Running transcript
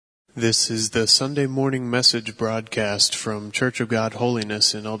This is the Sunday morning message broadcast from Church of God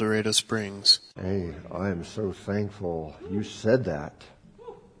Holiness in El Dorado Springs. Hey, I am so thankful you said that.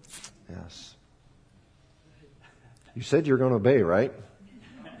 Yes. You said you're going to obey, right?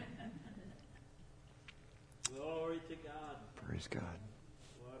 Glory to God. Praise God.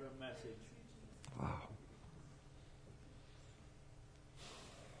 What a message. Wow.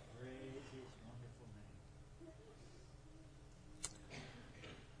 Praise His wonderful name.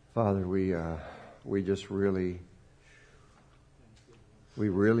 Father, we just really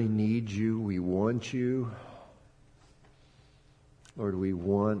need you. We want you. Lord, we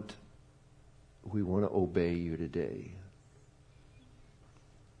want to obey you today.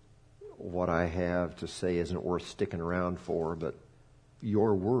 What I have to say isn't worth sticking around for, but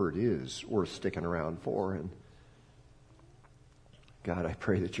your word is worth sticking around for. And God, I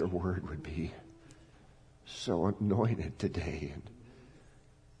pray that your word would be so anointed today. And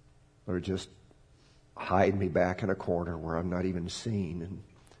Lord, just hide me back in a corner where I'm not even seen.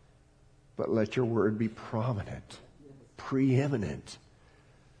 But let your word be prominent, preeminent.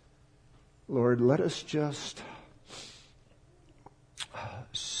 Lord, let us just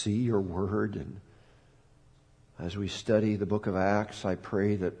see your word. And as we study the book of Acts, I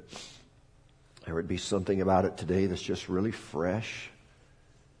pray that there would be something about it today that's just really fresh.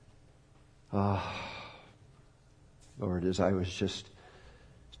 Lord, as I was just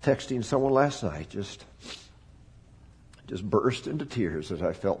texting someone last night, just burst into tears as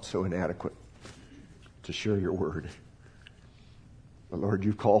I felt so inadequate to share your word. But Lord,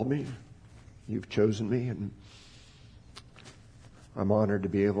 you've called me. You've chosen me, and I'm honored to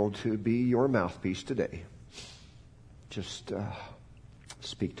be able to be your mouthpiece today. Just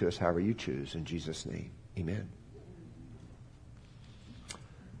speak to us however you choose. In Jesus' name, amen.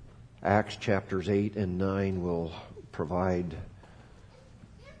 Acts chapters 8 and 9 will provide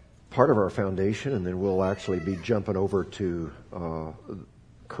part of our foundation, and then we'll actually be jumping over to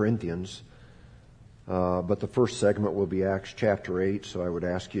Corinthians. But the first segment will be Acts chapter 8, so I would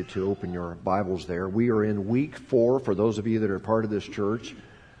ask you to open your Bibles there. We are in week 4, for those of you that are part of this church,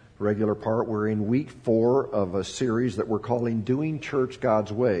 regular part, we're in week 4 of a series that we're calling Doing Church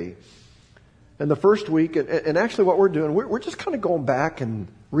God's Way. And the first week, and actually what we're doing, we're just kind of going back and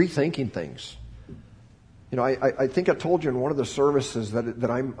rethinking things. You know, I think I told you in one of the services that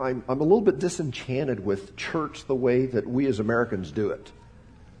I'm a little bit disenchanted with church the way that we as Americans do it.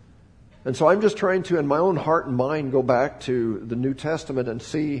 And so I'm just trying to, in my own heart and mind, go back to the New Testament and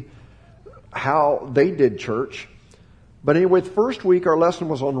see how they did church. But anyway, the first week our lesson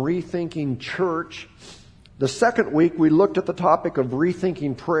was on rethinking church. The second week we looked at the topic of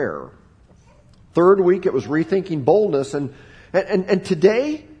rethinking prayer. Third week it was rethinking boldness. And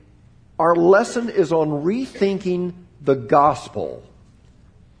today our lesson is on rethinking the gospel.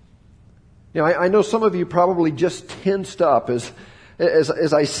 You know, I know some of you probably just tensed up as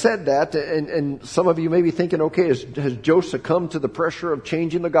I said that, and some of you may be thinking, okay, has Joe succumbed to the pressure of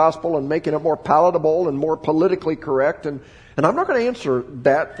changing the gospel and making it more palatable and more politically correct? And I'm not going to answer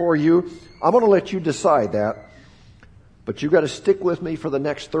that for you. I'm going to let you decide that. But you've got to stick with me for the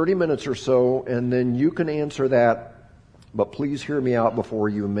next 30 minutes or so, and then you can answer that. But please hear me out before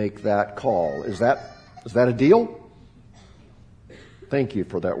you make that call. Is that a deal? Thank you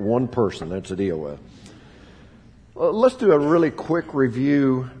for that one person. That's a deal with. Let's do a really quick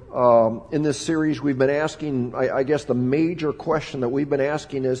review. In this series, we've been asking, I guess the major question that we've been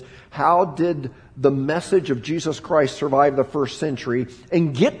asking is, how did the message of Jesus Christ survive the first century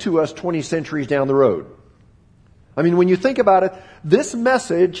and get to us 20 centuries down the road? I mean, when you think about it, this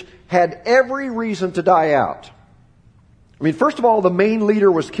message had every reason to die out. I mean, first of all, the main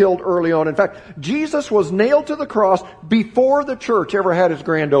leader was killed early on. In fact, Jesus was nailed to the cross before the church ever had its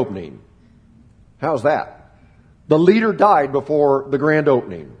grand opening. How's that? The leader died before the grand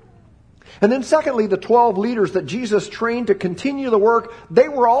opening. And then secondly, the 12 leaders that Jesus trained to continue the work, they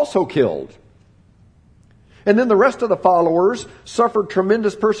were also killed. And then the rest of the followers suffered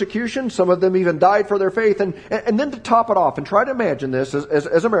tremendous persecution. Some of them even died for their faith. And then to top it off, and try to imagine this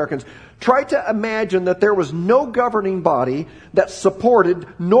as Americans, try to imagine that there was no governing body that supported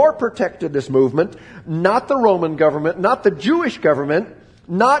nor protected this movement, not the Roman government, not the Jewish government,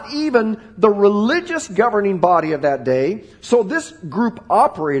 not even the religious governing body of that day. So this group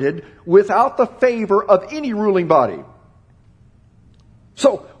operated without the favor of any ruling body.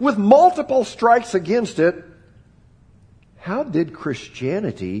 So with multiple strikes against it, how did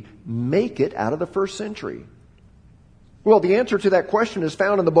Christianity make it out of the first century? Well, the answer to that question is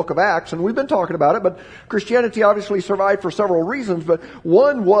found in the book of Acts, and we've been talking about it, but Christianity obviously survived for several reasons, but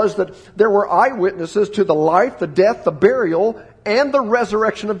one was that there were eyewitnesses to the life, the death, the burial, and the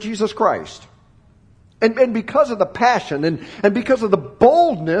resurrection of Jesus Christ. And because of the passion and because of the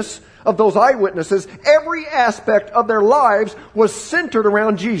boldness of those eyewitnesses, every aspect of their lives was centered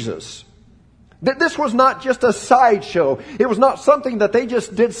around Jesus. This was not just a sideshow. It was not something that they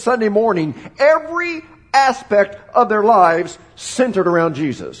just did Sunday morning. Every aspect of their lives centered around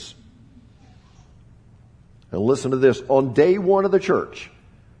Jesus. And listen to this. On day one of the church,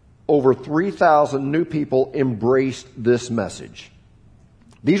 over 3,000 new people embraced this message.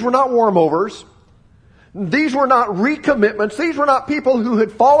 These were not warm-overs. These were not recommitments. These were not people who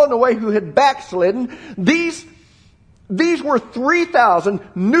had fallen away, who had backslidden. These were 3,000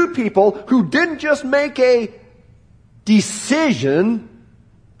 new people who didn't just make a decision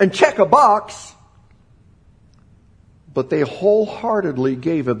and check a box, but they wholeheartedly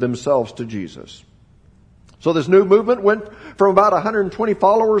gave of themselves to Jesus. So this new movement went from about 120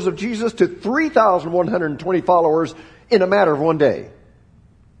 followers of Jesus to 3,120 followers in a matter of one day.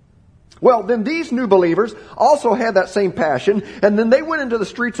 Well, then these new believers also had that same passion, and then they went into the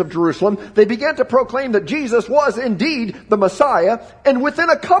streets of Jerusalem. They began to proclaim that Jesus was indeed the Messiah, and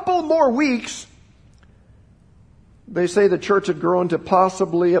within a couple more weeks, they say the church had grown to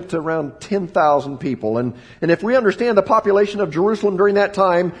possibly up to around 10,000 people. And if we understand the population of Jerusalem during that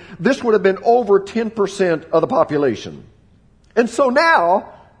time, this would have been over 10% of the population. And so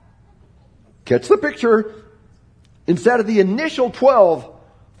now, catch the picture, instead of the initial 12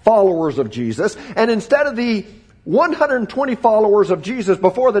 followers of Jesus, and instead of the 120 followers of Jesus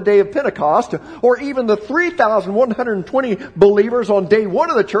before the day of Pentecost, or even the 3,120 believers on day one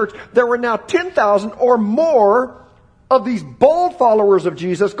of the church, there were now 10,000 or more of these bold followers of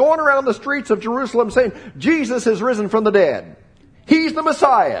Jesus going around the streets of Jerusalem saying, Jesus has risen from the dead. He's the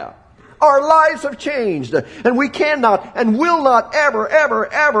Messiah. Our lives have changed, and we cannot and will not ever,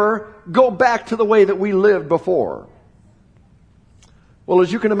 ever, ever go back to the way that we lived before. Well,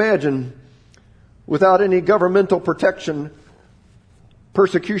 as you can imagine, without any governmental protection,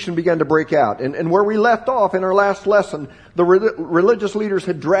 persecution began to break out. And where we left off in our last lesson, the religious leaders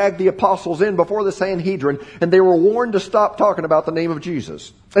had dragged the apostles in before the Sanhedrin, and they were warned to stop talking about the name of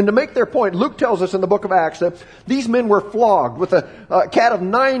Jesus. And to make their point, Luke tells us in the book of Acts that these men were flogged with a cat of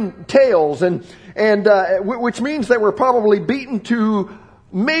 9 tails, and which means they were probably beaten to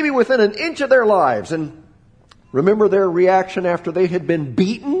maybe within an inch of their lives. And remember their reaction after they had been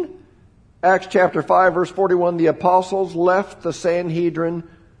beaten? Acts chapter 5 verse 41, the apostles left the Sanhedrin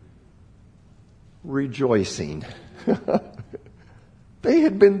rejoicing. They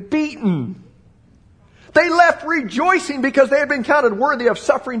had been beaten. They left rejoicing because they had been counted worthy of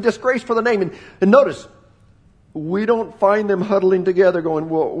suffering disgrace for the name. And notice, we don't find them huddling together going,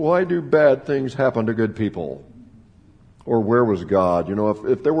 well, why do bad things happen to good people? Or where was God? You know,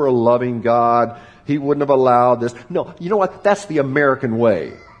 if there were a loving God, He wouldn't have allowed this. No, you know what? That's the American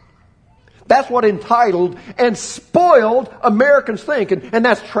way. That's what entitled and spoiled Americans think, and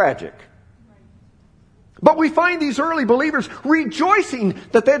that's tragic. But we find these early believers rejoicing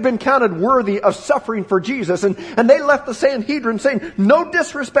that they'd been counted worthy of suffering for Jesus, and they left the Sanhedrin saying, no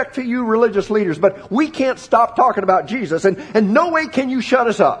disrespect to you religious leaders, but we can't stop talking about Jesus, and no way can you shut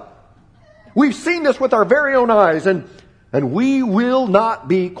us up. We've seen this with our very own eyes, and we will not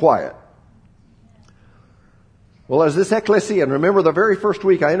be quiet. Well, as this ecclesia, and remember the very first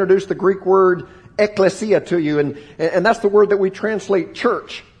week I introduced the Greek word ecclesia to you, and that's the word that we translate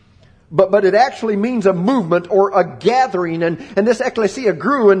church. But it actually means a movement or a gathering, and this ecclesia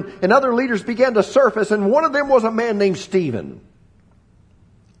grew, and other leaders began to surface, and one of them was a man named Stephen.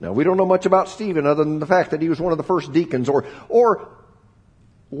 Now, we don't know much about Stephen other than the fact that he was one of the first deacons or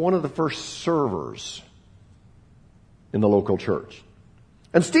one of the first servers in the local church.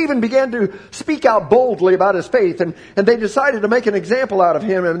 And Stephen began to speak out boldly about his faith, and they decided to make an example out of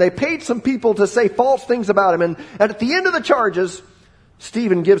him, and they paid some people to say false things about him. And at the end of the charges,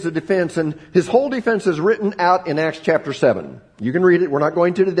 Stephen gives a defense, and his whole defense is written out in Acts chapter 7. You can read it. We're not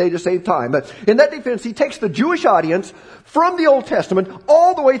going to today to save time. But in that defense, he takes the Jewish audience from the Old Testament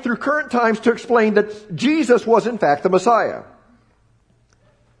all the way through current times to explain that Jesus was in fact the Messiah.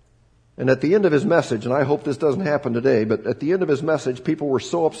 And at the end of his message, and I hope this doesn't happen today, but at the end of his message, people were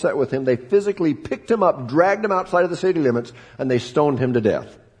so upset with him, they physically picked him up, dragged him outside of the city limits, and they stoned him to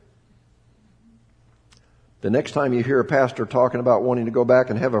death. The next time you hear a pastor talking about wanting to go back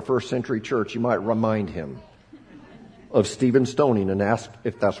and have a first century church, you might remind him of Stephen's stoning and ask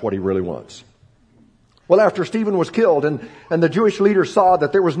if that's what he really wants. Well, after Stephen was killed and the Jewish leaders saw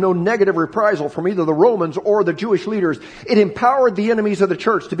that there was no negative reprisal from either the Romans or the Jewish leaders, it empowered the enemies of the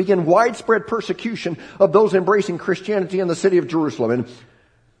church to begin widespread persecution of those embracing Christianity in the city of Jerusalem. And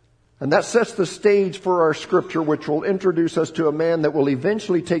And that sets the stage for our scripture, which will introduce us to a man that will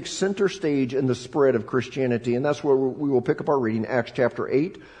eventually take center stage in the spread of Christianity. And that's where we will pick up our reading, Acts chapter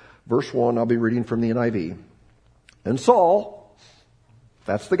 8, verse 1. I'll be reading from the NIV. And Saul,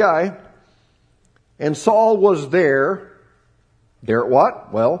 that's the guy, and Saul was there at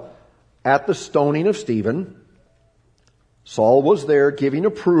what? Well, at the stoning of Stephen. Saul was there giving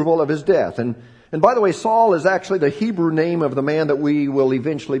approval of his death. And by the way, Saul is actually the Hebrew name of the man that we will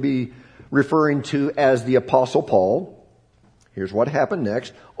eventually be referring to as the Apostle Paul. Here's what happened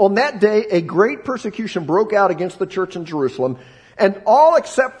next. On that day, a great persecution broke out against the church in Jerusalem, and all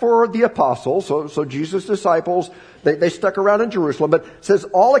except for the apostles, so Jesus' disciples, they stuck around in Jerusalem, but it says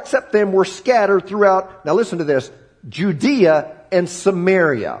all except them were scattered throughout, now listen to this, Judea and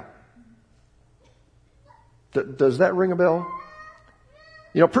Samaria. Does that ring a bell?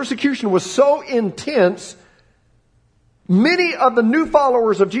 You know, persecution was so intense, many of the new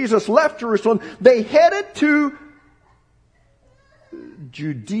followers of Jesus left Jerusalem. They headed to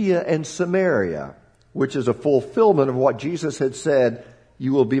Judea and Samaria, which is a fulfillment of what Jesus had said,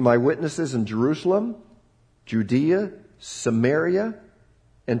 you will be my witnesses in Jerusalem, Judea, Samaria,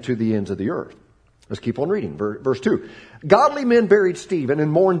 and to the ends of the earth. Let's keep on reading. Verse 2. Godly men buried Stephen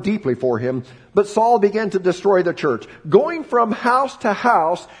and mourned deeply for him, but Saul began to destroy the church. Going from house to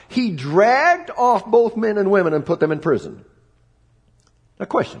house, he dragged off both men and women and put them in prison. Now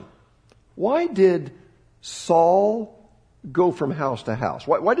question. Why did Saul go from house to house?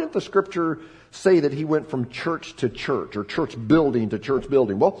 Why didn't the scripture say that he went from church to church or church building to church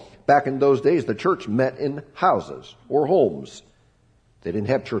building? Well, back in those days, the church met in houses or homes. They didn't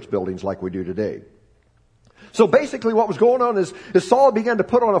have church buildings like we do today. So basically what was going on is Saul began to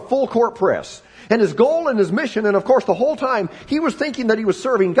put on a full court press. And his goal and his mission, and of course the whole time, he was thinking that he was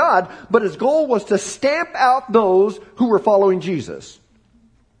serving God, but his goal was to stamp out those who were following Jesus.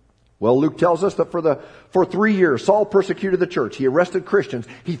 Well, Luke tells us that for 3 years, Saul persecuted the church. He arrested Christians.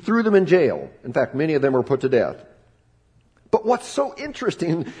 He threw them in jail. In fact, many of them were put to death. But what's so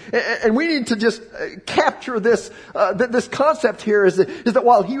interesting, and we need to just capture this concept here, is that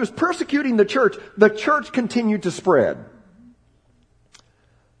while he was persecuting the church continued to spread.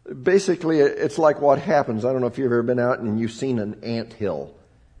 Basically, it's like what happens. I don't know if you've ever been out and you've seen an ant hill.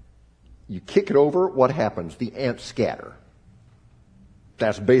 You kick it over, what happens? The ants scatter.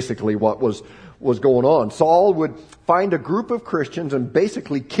 That's basically what was going on. Saul would find a group of Christians and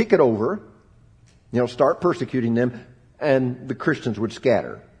basically kick it over, start persecuting them, and the Christians would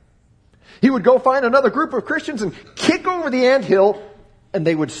scatter. He would go find another group of Christians and kick over the anthill, and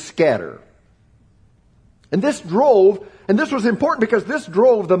they would scatter. And this was important because this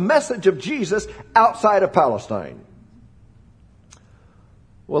drove the message of Jesus outside of Palestine.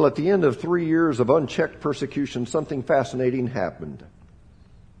 Well, at the end of 3 years of unchecked persecution, something fascinating happened.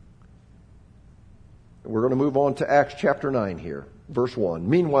 We're going to move on to Acts chapter 9 here. Verse 1.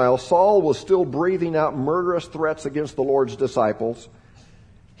 Meanwhile, Saul was still breathing out murderous threats against the Lord's disciples.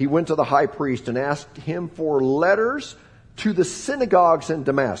 He went to the high priest and asked him for letters to the synagogues in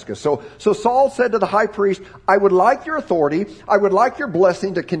Damascus. So Saul said to the high priest, I would like your authority, I would like your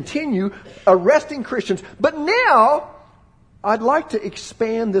blessing to continue arresting Christians, but now I'd like to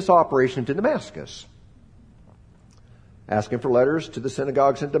expand this operation to Damascus. Asking for letters to the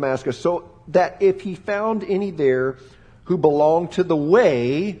synagogues in Damascus so that if he found any there who belonged to the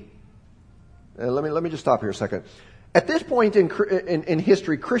way. Let me just stop here a second. At this point in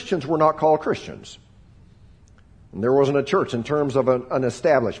history, Christians were not called Christians. And there wasn't a church in terms of an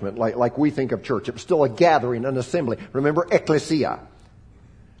establishment like we think of church. It was still a gathering, an assembly. Remember, ecclesia.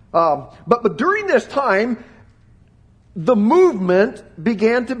 But during this time, the movement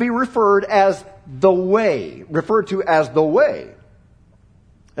began to be referred to as the way.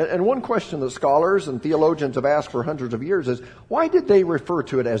 And one question that scholars and theologians have asked for hundreds of years is, why did they refer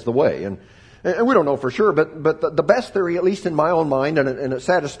to it as the way? And we don't know for sure, but the best theory, at least in my own mind, and it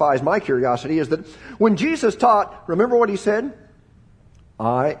satisfies my curiosity, is that when Jesus taught, remember what he said?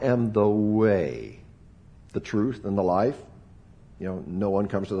 I am the way, the truth, and the life. No one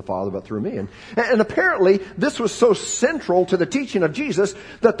comes to the Father but through me. And apparently, this was so central to the teaching of Jesus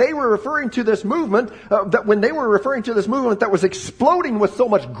that they were referring to this movement, that when they were referring to this movement that was exploding with so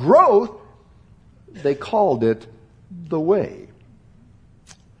much growth, they called it the way.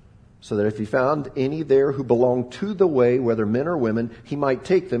 So that if he found any there who belonged to the way, whether men or women, he might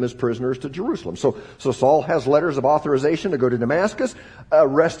take them as prisoners to Jerusalem. So Saul has letters of authorization to go to Damascus,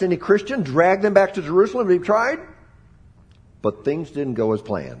 arrest any Christian, drag them back to Jerusalem to be tried. But things didn't go as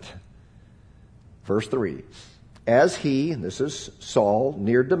planned. Verse 3. As he, and this is Saul,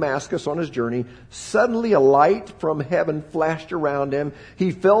 neared Damascus on his journey, suddenly a light from heaven flashed around him.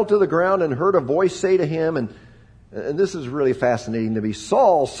 He fell to the ground and heard a voice say to him, and this is really fascinating to me,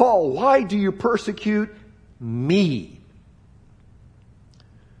 Saul, Saul, why do you persecute me?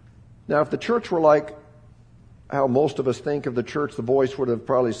 Now, if the church were like how most of us think of the church, the voice would have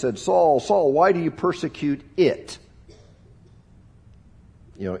probably said, Saul, Saul, why do you persecute it?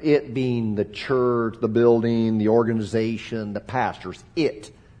 You know, it being the church, the building, the organization, the pastors, it.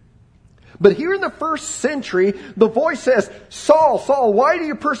 But here in the first century, the voice says, Saul, Saul, why do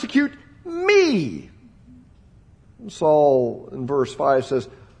you persecute me? Saul, in verse 5, says,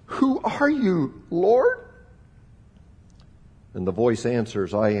 who are you, Lord? And the voice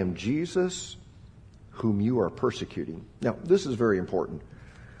answers, I am Jesus, whom you are persecuting. Now, this is very important.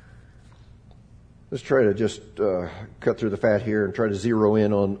 Let's try to just cut through the fat here and try to zero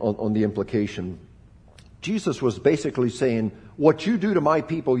in on the implication. Jesus was basically saying, what you do to my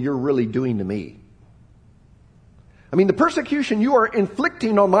people, you're really doing to me. I mean, the persecution you are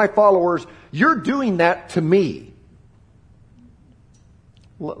inflicting on my followers, you're doing that to me.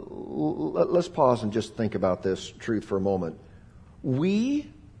 Let's pause and just think about this truth for a moment. Are you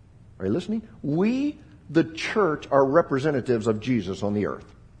listening? We, the church, are representatives of Jesus on the earth.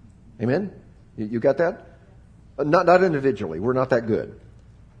 Amen? You got that? Not individually. We're not that good.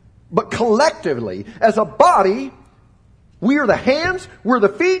 But collectively, as a body, we are the hands, we're the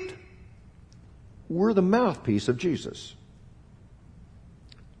feet, we're the mouthpiece of Jesus.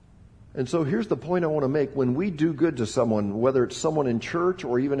 And so here's the point I want to make. When we do good to someone, whether it's someone in church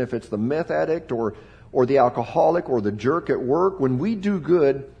or even if it's the meth addict or the alcoholic or the jerk at work, when we do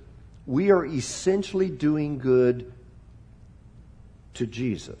good, we are essentially doing good to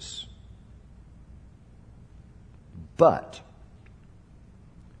Jesus. But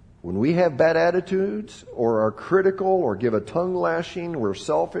when we have bad attitudes or are critical or give a tongue lashing, we're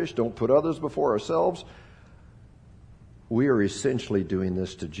selfish, don't put others before ourselves, we are essentially doing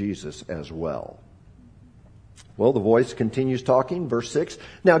this to Jesus as well. Well, the voice continues talking, verse 6.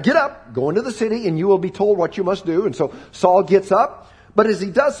 Now get up, go into the city, and you will be told what you must do. And so Saul gets up, but as he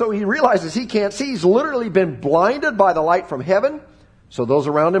does so, he realizes he can't see. He's literally been blinded by the light from heaven. So those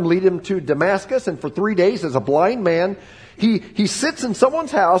around him lead him to Damascus, and for 3 days as a blind man, he sits in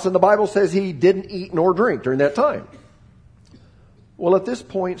someone's house, and the Bible says he didn't eat nor drink during that time. Well, at this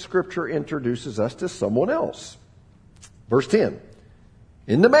point, Scripture introduces us to someone else. Verse 10.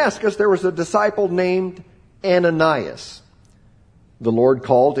 In Damascus there was a disciple named Ananias. The Lord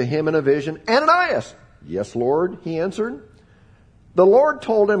called to him in a vision, Ananias! Yes, Lord, he answered. The Lord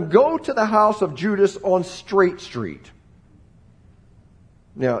told him, go to the house of Judas on Straight Street.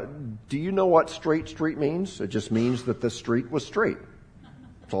 Now, do you know what Straight Street means? It just means that the street was straight.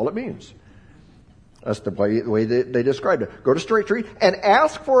 That's all it means. That's the way they described it. Go to Straight Street and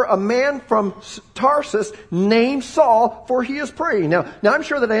ask for a man from Tarsus named Saul, for he is praying. Now I'm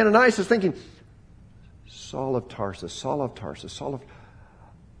sure that Ananias is thinking, Saul of Tarsus, Saul of Tarsus, Saul of...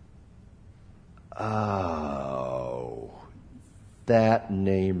 Oh, that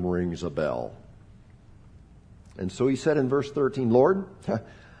name rings a bell. And so he said in verse 13, Lord,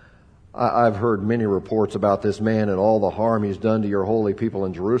 I've heard many reports about this man and all the harm he's done to your holy people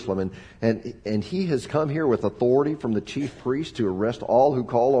in Jerusalem. And he has come here with authority from the chief priest to arrest all who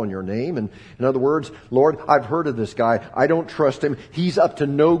call on your name. And in other words, Lord, I've heard of this guy. I don't trust him. He's up to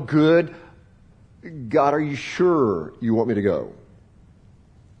no good. God, are you sure you want me to go?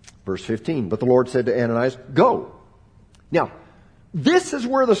 Verse 15, but the Lord said to Ananias, go. Now, this is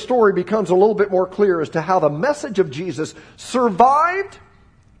where the story becomes a little bit more clear as to how the message of Jesus survived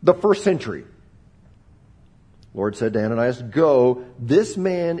the first century. The Lord said to Ananias, go, this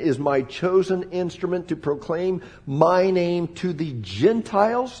man is my chosen instrument to proclaim my name to the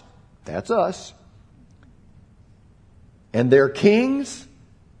Gentiles, that's us, and their kings,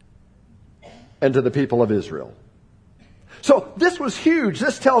 and to the people of Israel. So this was huge.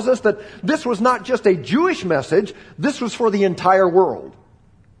 This tells us that this was not just a Jewish message. This was for the entire world.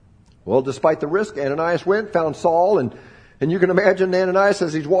 Well, despite the risk, Ananias went, found Saul, and you can imagine Ananias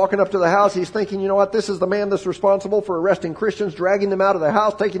as he's walking up to the house, he's thinking, you know what, this is the man that's responsible for arresting Christians, dragging them out of the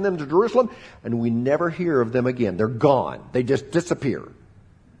house, taking them to Jerusalem, and we never hear of them again. They're gone. They just disappear.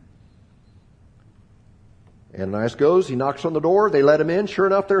 Ananias goes, he knocks on the door, they let him in. Sure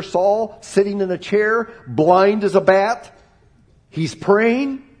enough, there's Saul sitting in a chair, blind as a bat. He's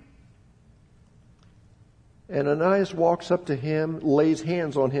praying. And Ananias walks up to him, lays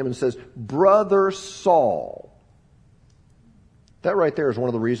hands on him and says, Brother Saul. That right there is one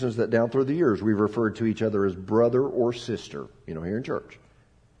of the reasons that down through the years we've referred to each other as brother or sister, here in church.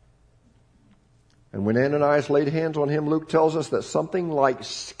 And when Ananias laid hands on him, Luke tells us that something like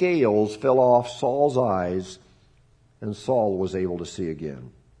scales fell off Saul's eyes, and Saul was able to see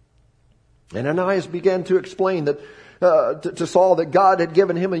again. And Ananias began to explain that to Saul that God had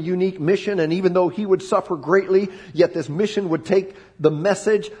given him a unique mission, and even though he would suffer greatly, yet this mission would take the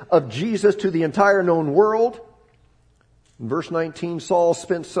message of Jesus to the entire known world. In verse 19, Saul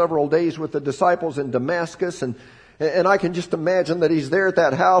spent several days with the disciples in Damascus, and I can just imagine that he's there at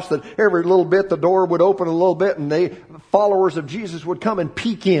that house, that every little bit the door would open a little bit and followers of Jesus would come and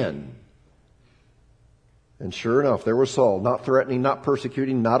peek in. And sure enough, there was Saul, not threatening, not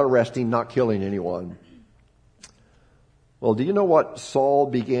persecuting, not arresting, not killing anyone. Well, do you know what Saul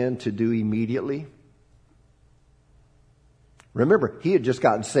began to do immediately? Remember, he had just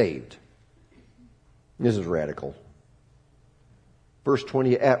gotten saved. This is radical. Verse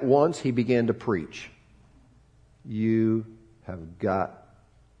 20, at once he began to preach. You have got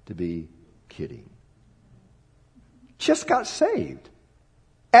to be kidding. Just got saved.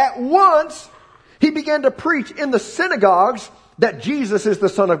 At once he began to preach in the synagogues that Jesus is the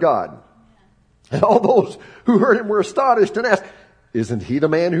Son of God. And all those who heard him were astonished and asked, isn't he the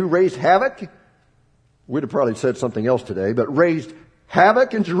man who raised havoc? We'd have probably said something else today, but raised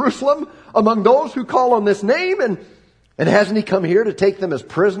havoc in Jerusalem among those who call on this name? And hasn't he come here to take them as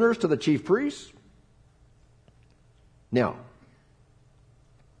prisoners to the chief priests? Now,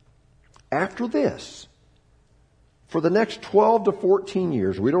 after this, for the next 12 to 14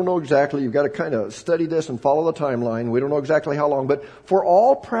 years, we don't know exactly, you've got to kind of study this and follow the timeline. We don't know exactly how long, but for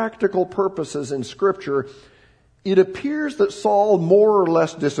all practical purposes in Scripture, it appears that Saul more or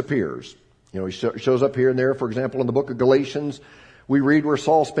less disappears. You know, he shows up here and there. For example, in the book of Galatians, we read where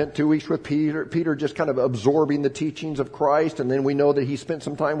Saul spent 2 weeks with Peter just kind of absorbing the teachings of Christ, and then we know that he spent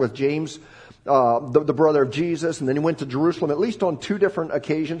some time with James, the brother of Jesus, and then he went to Jerusalem at least on 2 different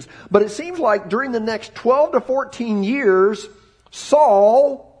occasions. But it seems like during the next 12 to 14 years,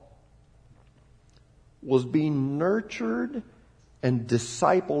 Saul was being nurtured and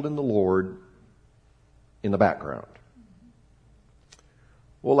discipled in the Lord in the background.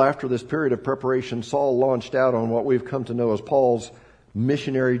 Well, after this period of preparation, Saul launched out on what we've come to know as Paul's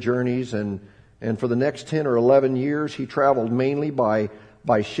missionary journeys, and for the next 10 or 11 years, he traveled mainly by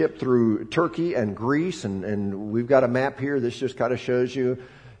ship through Turkey and Greece, and we've got a map here. This just kind of shows you,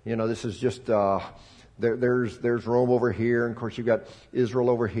 this is just, there's Rome over here, and of course you've got Israel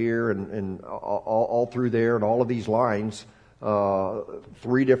over here, and all through there, and all of these lines,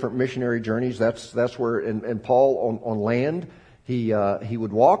 3 different missionary journeys. That's where, and Paul on land, he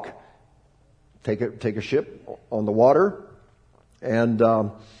would walk, take a ship on the water, and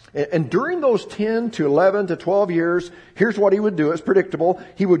during those 10 to 11 to 12 years, here's what he would do. It's predictable.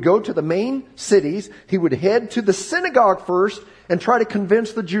 He would go to the main cities. He would head to the synagogue first and try to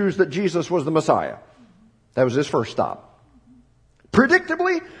convince the Jews that Jesus was the Messiah. That was his first stop.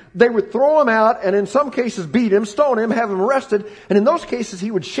 Predictably, they would throw him out and in some cases beat him, stone him, have him arrested. And in those cases,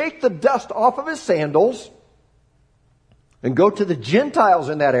 he would shake the dust off of his sandals and go to the Gentiles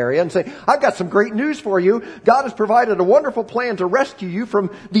in that area and say, I've got some great news for you. God has provided a wonderful plan to rescue you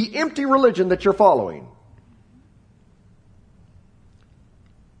from the empty religion that you're following.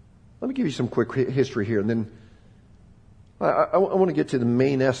 Let me give you some quick history here, and then I want to get to the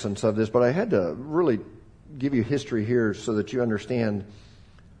main essence of this, but I had to really give you history here so that you understand.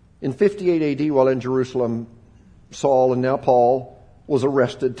 In 58 AD, while in Jerusalem, Saul, and now Paul, was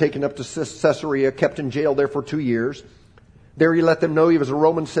arrested, taken up to Caesarea, kept in jail there for 2 years. There he let them know he was a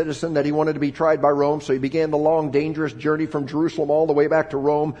Roman citizen, that he wanted to be tried by Rome. So he began the long, dangerous journey from Jerusalem all the way back to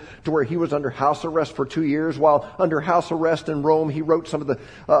Rome, to where he was under house arrest for 2 years. While under house arrest in Rome, he wrote some of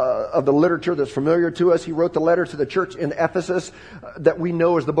the literature that's familiar to us. He wrote the letter to the church in Ephesus that we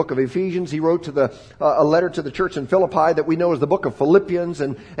know as the book of Ephesians. He wrote to a letter to the church in Philippi that we know as the book of Philippians,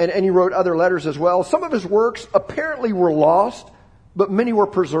 and he wrote other letters as well. Some of his works apparently were lost, but many were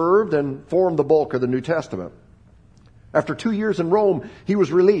preserved and formed the bulk of the New Testament. After 2 years in Rome, he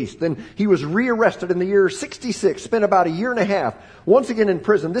was released. Then he was rearrested in the year 66, spent about 1.5 years, once again in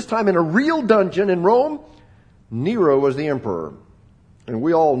prison, this time in a real dungeon in Rome. Nero was the emperor. And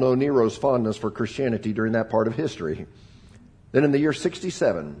we all know Nero's fondness for Christianity during that part of history. Then in the year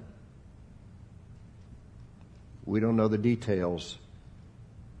 67, we don't know the details,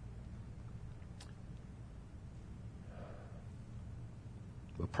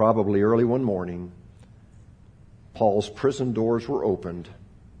 but probably early one morning, Paul's prison doors were opened.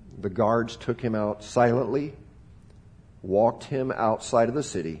 The guards took him out silently, walked him outside of the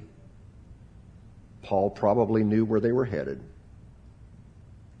city. Paul probably knew where they were headed,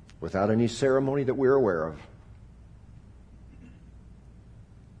 without any ceremony that we're aware of.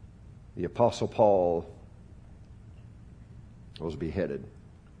 The Apostle Paul was beheaded.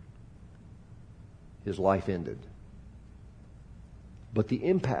 His life ended. But the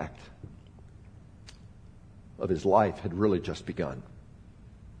impact of his life had really just begun.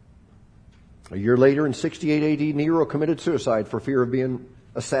 A year later, in 68 AD, Nero committed suicide for fear of being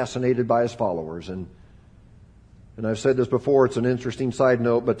assassinated by his followers. And I've said this before, it's an interesting side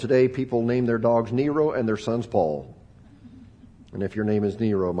note, but today people name their dogs Nero and their sons Paul. And if your name is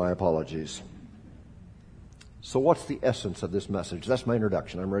Nero, my apologies. So what's the essence of this message? That's my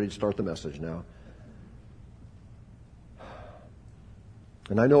introduction. I'm ready to start the message now.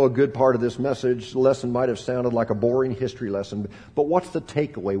 And I know a good part of this message lesson might have sounded like a boring history lesson, but what's the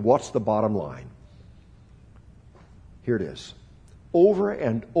takeaway? What's the bottom line? Here it is. Over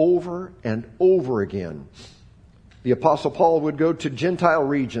and over and over again, the Apostle Paul would go to Gentile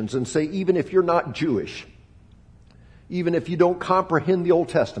regions and say, even if you're not Jewish, even if you don't comprehend the Old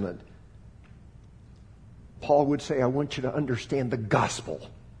Testament, Paul would say, I want you to understand the gospel.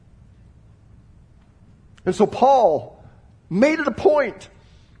 And so Paul made it a point.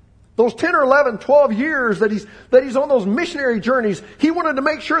 Those 10 or 11, 12 years that he's on those missionary journeys, he wanted to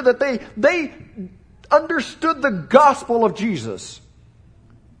make sure that they understood the gospel of Jesus.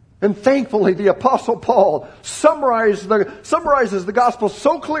 And thankfully, the Apostle Paul summarizes the gospel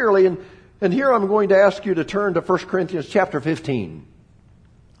so clearly. And here I'm going to ask you to turn to 1 Corinthians chapter 15.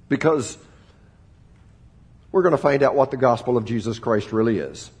 Because we're going to find out what the gospel of Jesus Christ really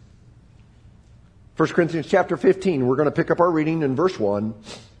is. 1 Corinthians chapter 15, we're going to pick up our reading in verse 1.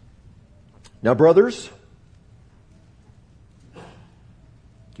 Now, brothers,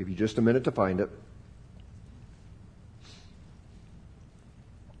 give you just a minute to find it.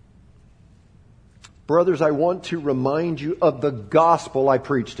 Brothers, I want to remind you of the gospel I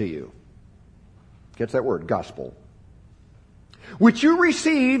preached to you. Gets that word, gospel. Which you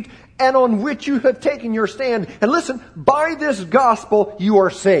received and on which you have taken your stand. And listen, by this gospel you are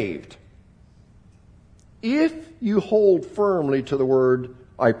saved. If you hold firmly to the word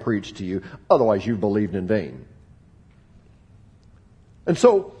I preached to you, otherwise you've believed in vain. And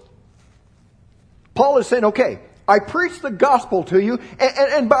so, Paul is saying, okay, I preached the gospel to you,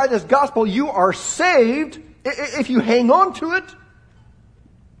 and by this gospel you are saved if you hang on to it.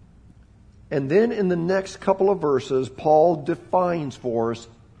 And then in the next couple of verses, Paul defines for us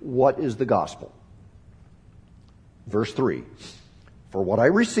what is the gospel. Verse 3. For what I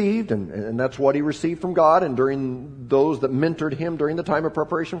received, and that's what he received from God and during those that mentored him during the time of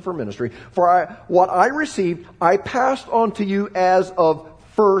preparation for ministry. What I received, I passed on to you as of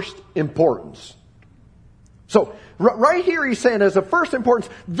first importance. So, right here he's saying as of first importance,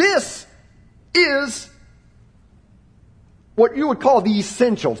 this is what you would call the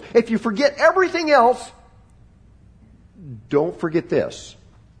essentials. If you forget everything else, don't forget this.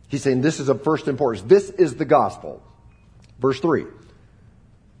 He's saying this is of first importance. This is the gospel. Verse 3.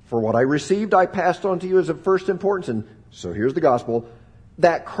 For what I received, I passed on to you as of first importance. And so here's the gospel.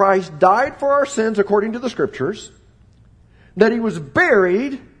 That Christ died for our sins according to the Scriptures. That He was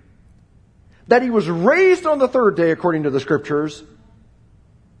buried. That He was raised on the third day according to the Scriptures.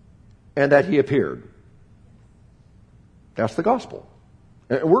 And that He appeared. That's the gospel.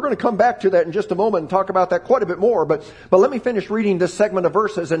 And we're going to come back to that in just a moment and talk about that quite a bit more. But let me finish reading this segment of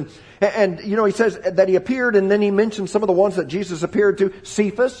verses. And you know, he says that he appeared, and then he mentions some of the ones that Jesus appeared to.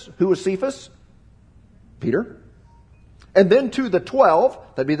 Cephas. Who was Cephas? Peter. And then to the 12,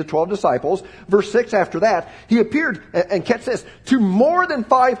 that'd be the 12 disciples. Verse 6 after that, he appeared, and catch this, to more than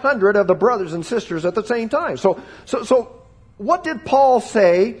 500 of the brothers and sisters at the same time. So what did Paul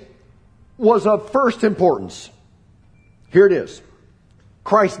say was of first importance? Here it is.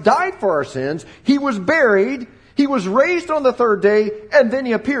 Christ died for our sins. He was buried. He was raised on the third day. And then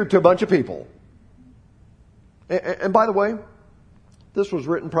He appeared to a bunch of people. And by the way, this was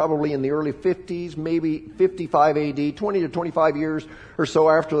written probably in the early 50s, maybe 55 AD, 20 to 25 years or so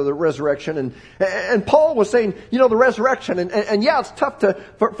after the resurrection. And Paul was saying, you know, the resurrection. And yeah, it's tough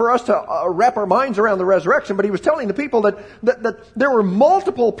for us to wrap our minds around the resurrection. But he was telling the people that there were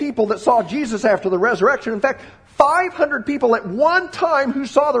multiple people that saw Jesus after the resurrection. In fact, 500 people at one time who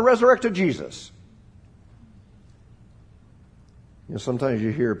saw the resurrected Jesus. You know, sometimes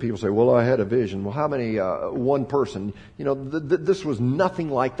you hear people say, well, I had a vision. Well, how many? One person. You know, this was nothing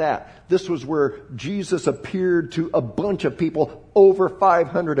like that. This was where Jesus appeared to a bunch of people, over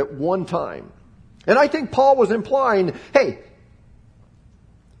 500 at one time. And I think Paul was implying, hey,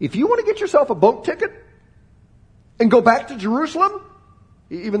 if you want to get yourself a boat ticket and go back to Jerusalem,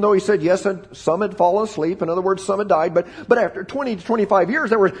 even though he said, yes, some had fallen asleep. In other words, some had died. But after 20 to 25 years,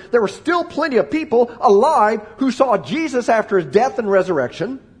 there were still plenty of people alive who saw Jesus after His death and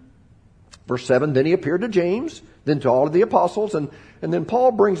resurrection. Verse 7, then he appeared to James, then to all of the apostles, and then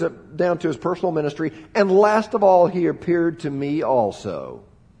Paul brings it down to his personal ministry, and last of all, he appeared to me also.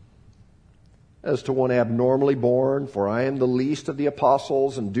 As to one abnormally born, for I am the least of the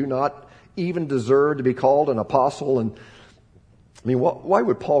apostles, and do not even deserve to be called an apostle. And I mean, why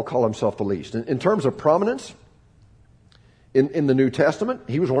would Paul call himself the least? In terms of prominence, in the New Testament,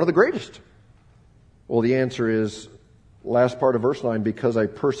 he was one of the greatest. Well, the answer is, last part of verse 9, because I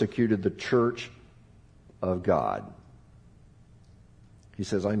persecuted the church of God. He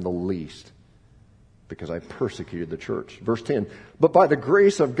says, I'm the least because I persecuted the church. Verse 10, but by the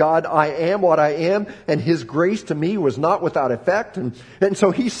grace of God, I am what I am, and His grace to me was not without effect. And so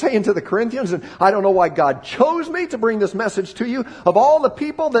he's saying to the Corinthians, and I don't know why God chose me to bring this message to you. Of all the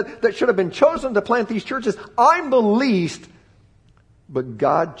people that should have been chosen to plant these churches, I'm the least, but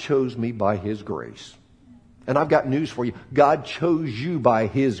God chose me by His grace. And I've got news for you. God chose you by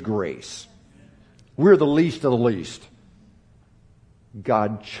His grace. We're the least of the least.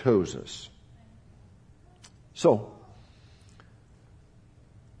 God chose us. So,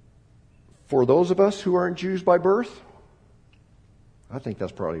 for those of us who aren't Jews by birth, I think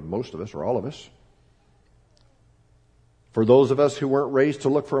that's probably most of us or all of us. For those of us who weren't raised to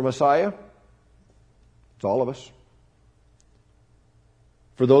look for a Messiah, it's all of us.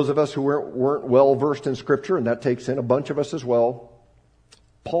 For those of us who weren't well versed in Scripture, and that takes in a bunch of us as well,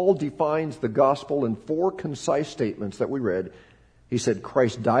 Paul defines the gospel in 4 concise statements that we read. He said,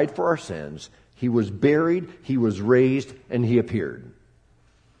 Christ died for our sins, He was buried, He was raised, and He appeared.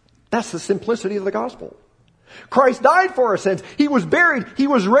 That's the simplicity of the gospel. Christ died for our sins, He was buried, He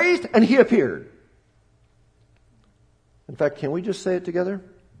was raised, and He appeared. In fact, can we just say it together?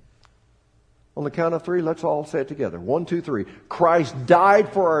 On the count of 3, let's all say it together. 1, 2, 3. Christ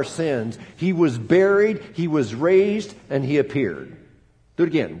died for our sins. He was buried, He was raised, and He appeared. Do it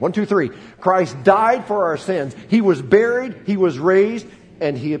again. 1, 2, 3. Christ died for our sins. He was buried, He was raised,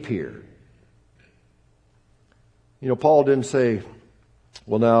 and He appeared. You know, Paul didn't say,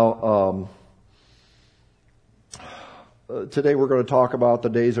 well now, today we're going to talk about the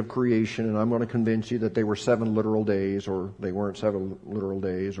days of creation, and I'm going to convince you that they were 7 literal days, or they weren't 7 literal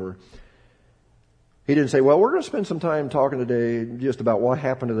days, or he didn't say, well, we're going to spend some time talking today just about what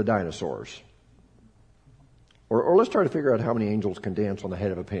happened to the dinosaurs. Or let's try to figure out how many angels can dance on the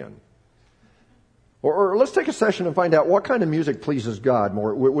head of a pin. Or let's take a session and find out what kind of music pleases God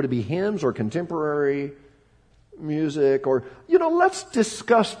more. Would it be hymns or contemporary music? Or, let's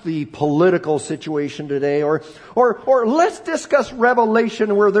discuss the political situation today. Or let's discuss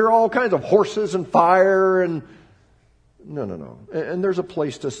Revelation where there are all kinds of horses and fire and... No. And there's a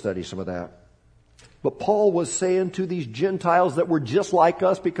place to study some of that. But Paul was saying to these Gentiles that were just like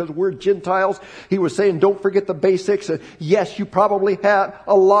us because we're Gentiles, he was saying, don't forget the basics. Yes, you probably had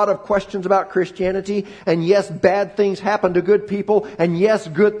a lot of questions about Christianity. And yes, bad things happen to good people. And yes,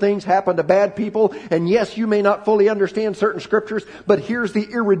 good things happen to bad people. And yes, you may not fully understand certain scriptures, but here's the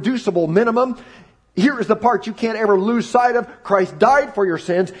irreducible minimum. Here is the part you can't ever lose sight of. Christ died for your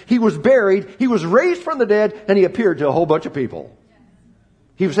sins. He was buried. He was raised from the dead. And He appeared to a whole bunch of people.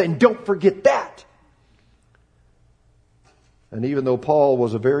 He was saying, don't forget that. And even though Paul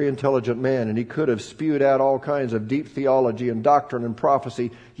was a very intelligent man and he could have spewed out all kinds of deep theology and doctrine and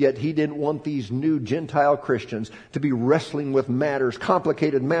prophecy, yet he didn't want these new Gentile Christians to be wrestling with matters,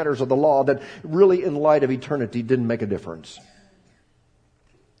 complicated matters of the law that really in light of eternity didn't make a difference.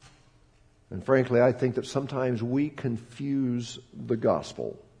 And frankly, I think that sometimes we confuse the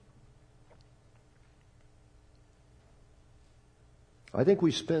gospel. I think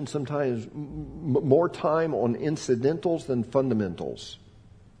we spend sometimes more time on incidentals than fundamentals.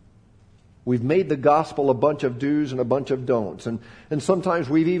 We've made the gospel a bunch of do's and a bunch of don'ts. And sometimes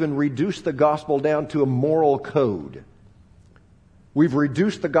we've even reduced the gospel down to a moral code. We've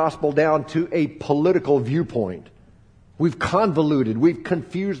reduced the gospel down to a political viewpoint. We've convoluted. We've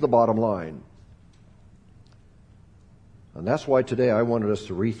confused the bottom line. And that's why today I wanted us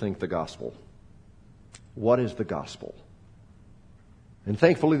to rethink the gospel. What is the gospel? And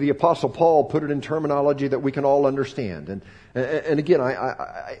thankfully, the Apostle Paul put it in terminology that we can all understand. And again,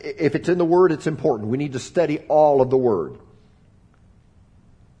 if it's in the Word, it's important. We need to study all of the Word.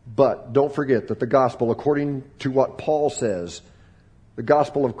 But don't forget that the gospel, according to what Paul says, the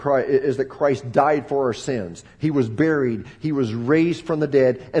gospel of Christ is that Christ died for our sins. He was buried. He was raised from the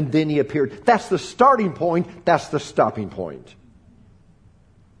dead, and then He appeared. That's the starting point. That's the stopping point.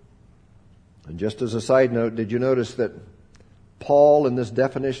 And just as a side note, did you notice that Paul, in this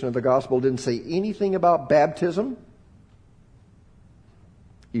definition of the gospel, didn't say anything about baptism,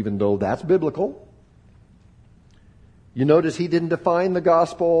 even though that's biblical. You notice he didn't define the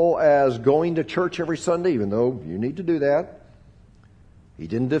gospel as going to church every Sunday, even though you need to do that. He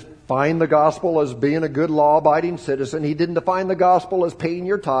didn't define the gospel as being a good law-abiding citizen. He didn't define the gospel as paying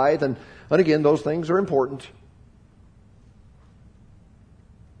your tithe. And again, those things are important.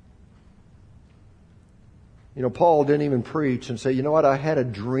 You know, Paul didn't even preach and say, you know what, I had a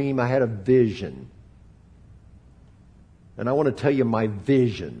dream, I had a vision. And I want to tell you my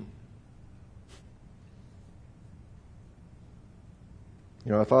vision.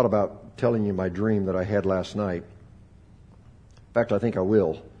 You know, I thought about telling you my dream that I had last night. In fact, I think I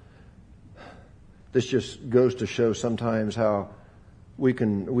will. This just goes to show sometimes how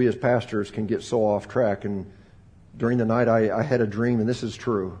we as pastors can get so off track. And during the night I had a dream, and this is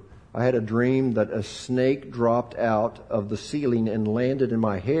true. I had a dream that a snake dropped out of the ceiling and landed in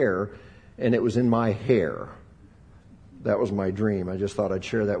my hair, and it was in my hair. That was my dream. I just thought I'd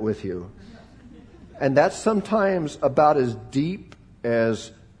share that with you. And that's sometimes about as deep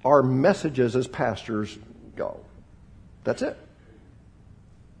as our messages as pastors go. That's it.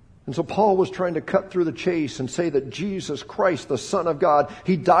 And so Paul was trying to cut through the chase and say that Jesus Christ, the Son of God,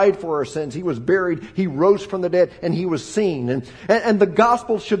 He died for our sins. He was buried. He rose from the dead, and He was seen. And the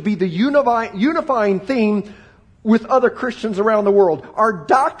gospel should be the unifying theme with other Christians around the world. Our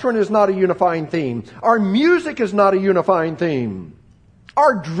doctrine is not a unifying theme. Our music is not a unifying theme.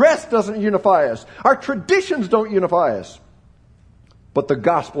 Our dress doesn't unify us. Our traditions don't unify us. But the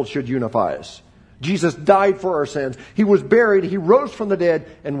gospel should unify us. Jesus died for our sins. He was buried. He rose from the dead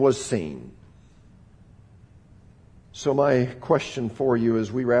and was seen. So my question for you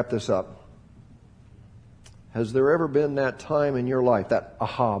as we wrap this up, has there ever been that time in your life, that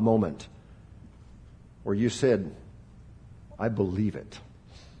aha moment, where you said, I believe it.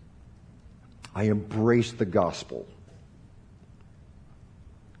 I embrace the gospel.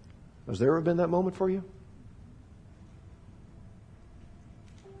 Has there ever been that moment for you?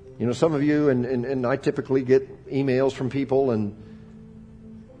 You know, some of you, and I typically get emails from people, and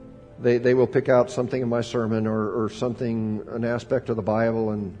they will pick out something in my sermon or something, an aspect of the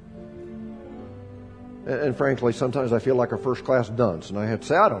Bible, and frankly, sometimes I feel like a first-class dunce, and I have to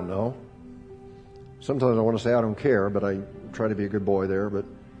say, I don't know. Sometimes I want to say I don't care, but I try to be a good boy there.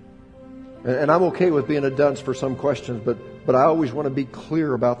 And I'm okay with being a dunce for some questions, but I always want to be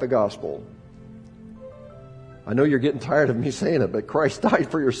clear about the gospel. I know you're getting tired of me saying it, but Christ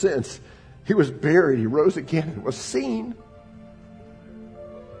died for your sins. He was buried. He rose again and was seen.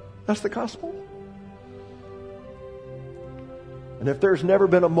 That's the gospel. And if there's never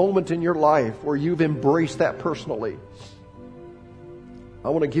been a moment in your life where you've embraced that personally, I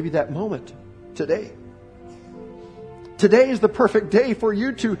want to give you that moment today. Today is the perfect day for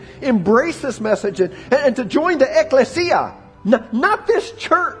you to embrace this message and to join the ecclesia, not this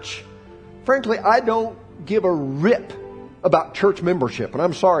church. Frankly, I don't give a rip about church membership. And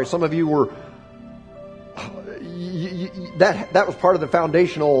I'm sorry, some of you were... That was part of the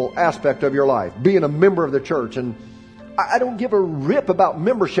foundational aspect of your life, being a member of the church. And I don't give a rip about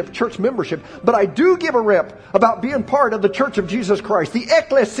membership, church membership, but I do give a rip about being part of the Church of Jesus Christ, the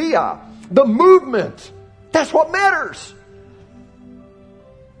ecclesia, the movement. That's what matters.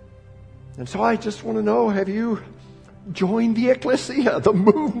 And so I just want to know, have you joined the ecclesia, the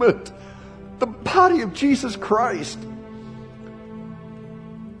movement, the body of Jesus Christ?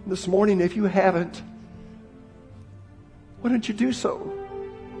 This morning, if you haven't, why don't you do so?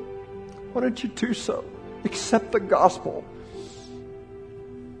 Why don't you do so? Accept the gospel.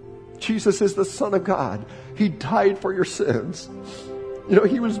 Jesus is the Son of God. He died for your sins. You know,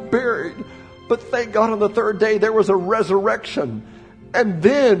 He was buried. But thank God on the third day there was a resurrection. And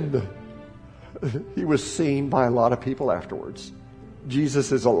then He was seen by a lot of people afterwards.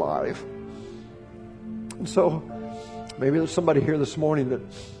 Jesus is alive. And so maybe there's somebody here this morning that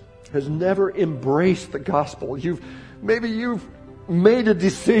has never embraced the gospel. Maybe you've made a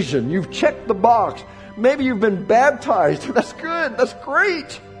decision. You've checked the box. Maybe you've been baptized. That's good. That's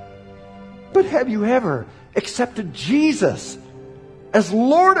great. But have you ever accepted Jesus as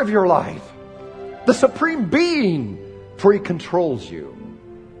Lord of your life? The supreme being, for He controls you.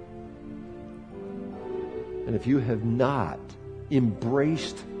 And if you have not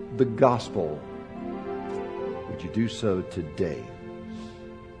embraced the gospel, would you do so today?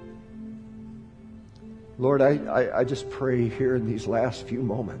 Lord, I just pray here in these last few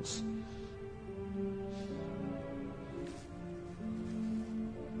moments,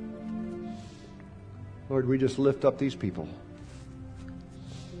 Lord, we just lift up these people.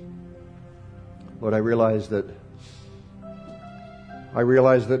 Lord, I realize that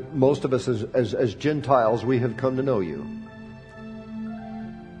most of us as Gentiles, we have come to know You.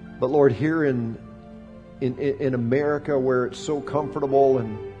 But Lord, here in in America where it's so comfortable,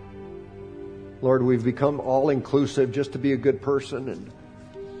 and Lord, we've become all-inclusive just to be a good person, and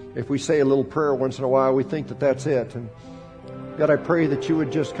if we say a little prayer once in a while, we think that that's it. And God, I pray that you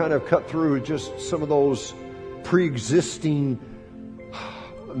would just kind of cut through just some of those pre-existing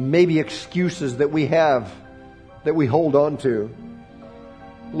maybe excuses that we have, that we hold on to.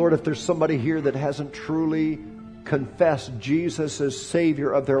 Lord, if there's somebody here that hasn't truly confessed Jesus as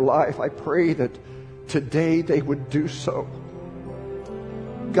Savior of their life, I pray that today they would do so.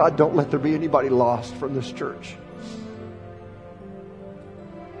 God, don't let there be anybody lost from this church.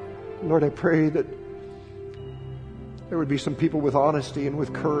 Lord, I pray that there would be some people with honesty and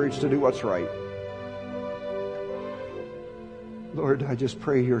with courage to do what's right. Lord, I just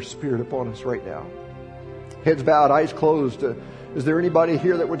pray your Spirit upon us right now. Heads bowed, eyes closed. Is there anybody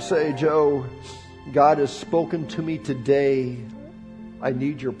here that would say, Joe, God has spoken to me today. I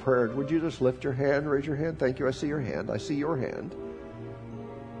need your prayer. Would you just lift your hand, raise your hand? Thank you. I see your hand. I see your hand.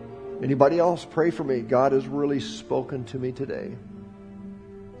 Anybody else? Pray for me. God has really spoken to me today.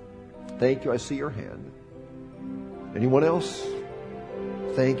 Thank you. I see your hand. Anyone else?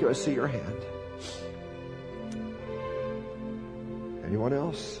 Thank you. I see your hand. Anyone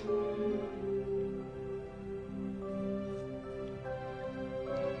else?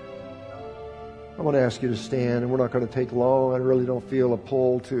 I want to ask you to stand, and we're not going to take long. I really don't feel a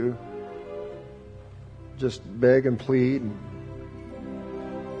pull to just beg and plead.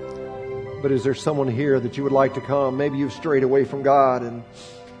 But is there someone here that you would like to come? Maybe you've strayed away from God and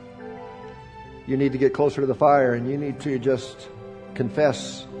you need to get closer to the fire, and you need to just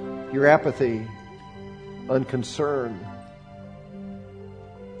confess your apathy, unconcern.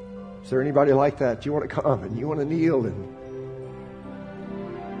 Is there anybody like that? You want to come and you want to kneel, and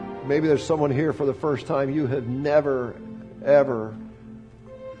maybe there's someone here for the first time. You have never, ever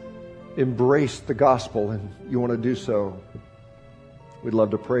embraced the gospel and you want to do so. We'd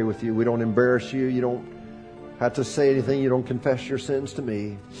love to pray with you. We don't embarrass you. You don't have to say anything. You don't confess your sins to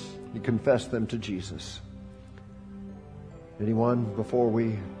me. You confess them to Jesus. Anyone before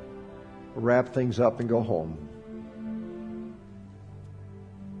we wrap things up and go home?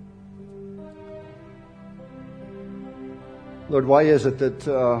 Lord, why is it that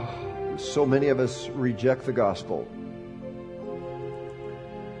so many of us reject the gospel?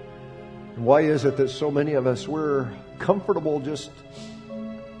 And why is it that so many of us, we're comfortable just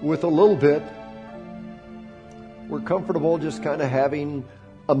with a little bit? We're comfortable just kind of having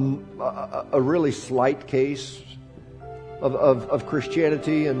a really slight case of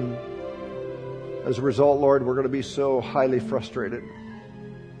Christianity, and as a result, Lord, we're going to be so highly frustrated.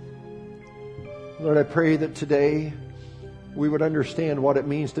 Lord, I pray that today we would understand what it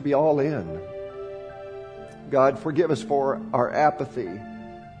means to be all in. God, forgive us for our apathy,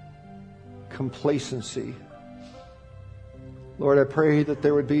 complacency. Lord, I pray that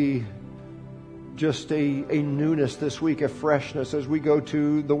there would be just a newness this week, a freshness as we go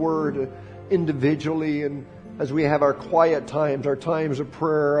to the Word individually, and as we have our quiet times, our times of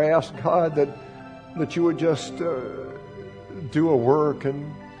prayer. I ask God that you would just do a work,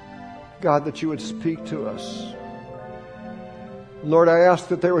 and God, that you would speak to us. Lord, I ask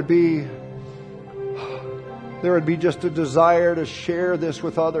that there would be just a desire to share this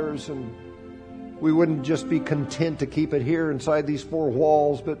with others, and we wouldn't just be content to keep it here inside these four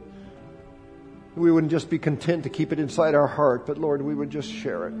walls, but we wouldn't just be content to keep it inside our heart, but Lord, we would just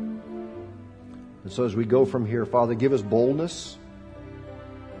share it. And so as we go from here, Father, give us boldness.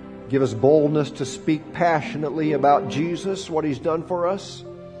 Give us boldness to speak passionately about Jesus, what He's done for us.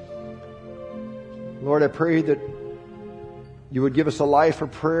 Lord, I pray that you would give us a life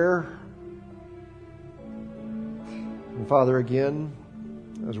of prayer. And Father, again,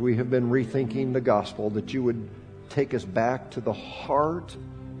 as we have been rethinking the gospel, that you would take us back to the heart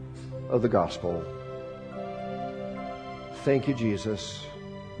of the gospel. Thank you, Jesus.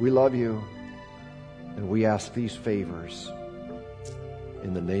 We love you, and we ask these favors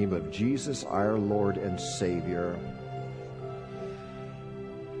in the name of Jesus, our Lord and Savior.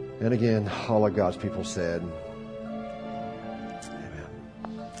 And again, all of God's people said,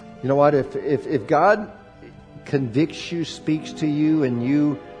 amen. You know what? If God convicts you, speaks to you, and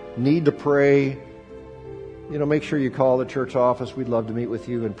you need to pray, make sure you call the church office. We'd love to meet with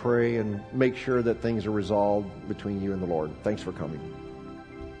you and pray and make sure that things are resolved between you and the Lord. Thanks for coming.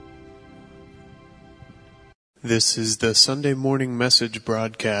 This is the Sunday morning message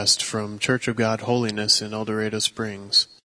broadcast from Church of God Holiness in El Dorado Springs.